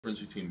difference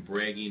between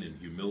bragging and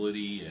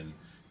humility and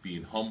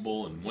being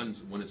humble, and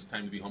when it's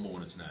time to be humble,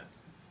 when it's not?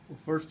 Well,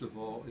 first of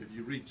all, if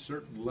you reach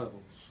certain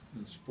levels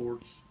in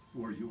sports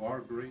where you are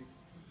great,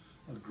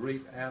 a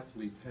great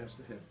athlete has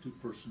to have two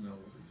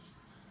personalities.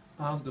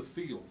 On the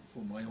field,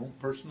 from my own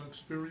personal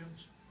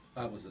experience,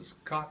 I was as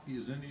cocky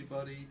as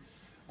anybody.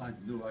 I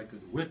knew I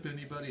could whip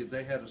anybody. If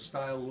they had a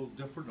style a little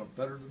different or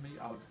better than me,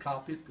 I would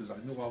copy it because I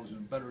knew I was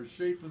in better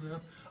shape than them.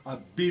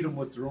 I'd beat them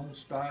with their own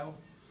style.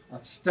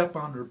 I'd step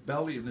on their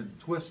belly and then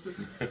twist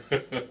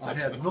it. I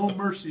had no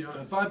mercy on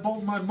it. If I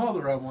bowled my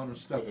mother, I want to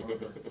step on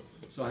her.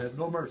 So I had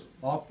no mercy.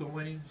 Off the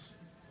lanes,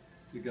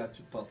 you got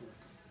your public.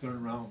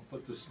 Turn around,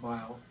 put the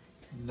smile.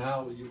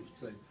 Now you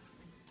say,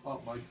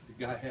 oh,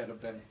 the guy had a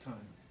bad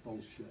time.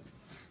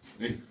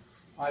 Bullshit.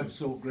 I'm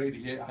so great,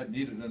 I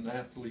needed an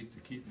athlete to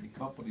keep me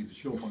company to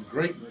show my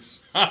greatness.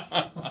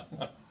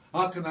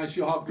 How can I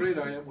show how great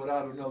I am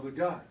without another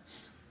guy?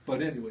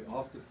 But anyway,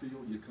 off the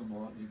field, you come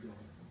on and you go,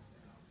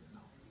 no.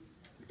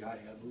 The guy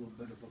had a little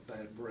bit of a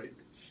bad break.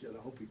 Shit,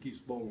 I hope he keeps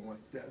bowling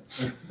like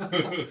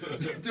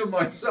that. To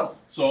myself.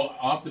 So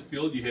off the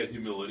field, you had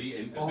humility,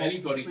 and off if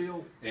anybody,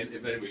 field,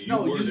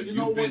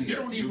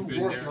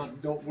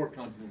 don't work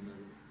on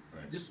humility.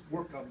 Right. Just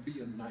work on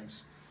being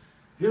nice.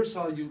 Here's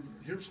how you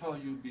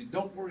be.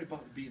 Don't worry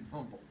about being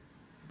humble.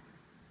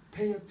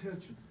 Pay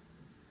attention.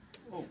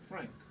 Oh,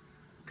 Frank,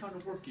 what kind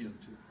of work are you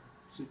into?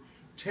 See,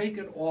 take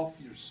it off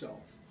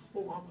yourself.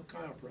 Oh, I'm a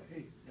chiropractor.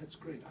 Hey, that's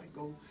great. I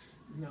go.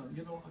 Now,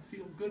 I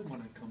feel good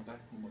when I come back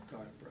from a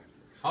chiropractor.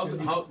 How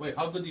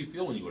good do you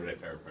feel when you go to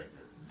that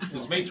chiropractor?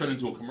 This may turn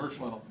into a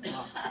commercial.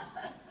 Well,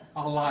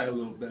 I'll lie a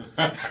little bit.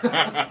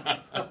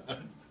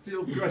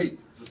 Feel great.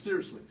 So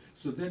seriously.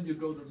 So then you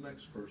go to the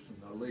next person,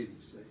 a lady,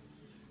 say,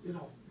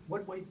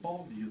 what weight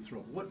ball do you throw?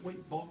 What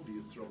weight ball do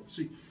you throw?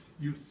 See,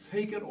 you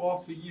take it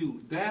off of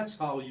you. That's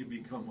how you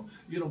become.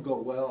 You don't go,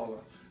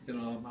 well,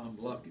 I'm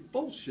lucky.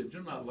 Bullshit.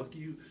 You're not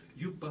lucky.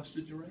 You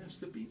busted your ass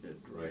to be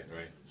that great.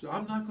 Right. So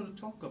I'm not going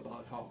to talk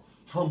about how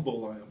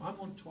humble I am. I'm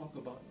going to talk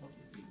about other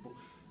people.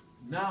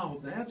 Now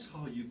that's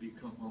how you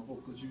become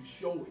humble, because you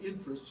show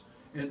interest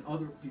in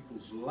other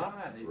people's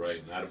lives.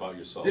 Right. Not about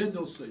yourself. Then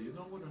they'll say, you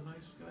know what a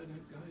nice guy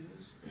that guy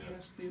is? Yeah. He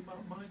asked me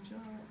about my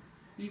job.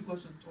 He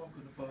wasn't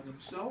talking about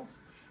himself.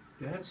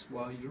 That's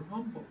why you're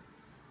humble.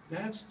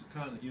 That's the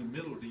kind of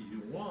humility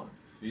you want.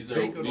 These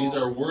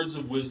are words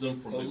of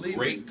wisdom from the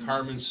great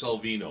Carmen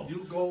Salvino.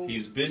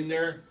 He's been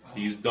there,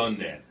 he's done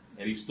that,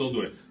 and he's still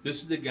doing it.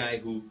 This is the guy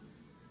who,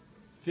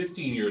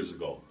 15 years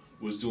ago,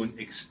 was doing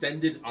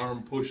extended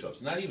arm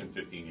push-ups. Not even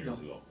 15 years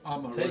ago.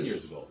 10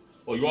 years ago.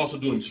 Well, you're also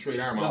doing straight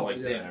arm out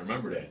like that. I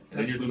remember that. And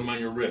then you're doing them on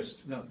your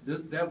wrist. No,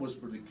 that was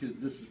for the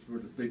kids. This is for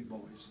the big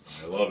boys.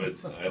 I love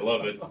it. I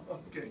love it.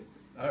 Okay.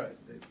 All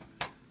right, Dave.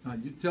 Now,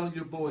 you tell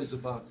your boys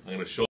about... I'm going to show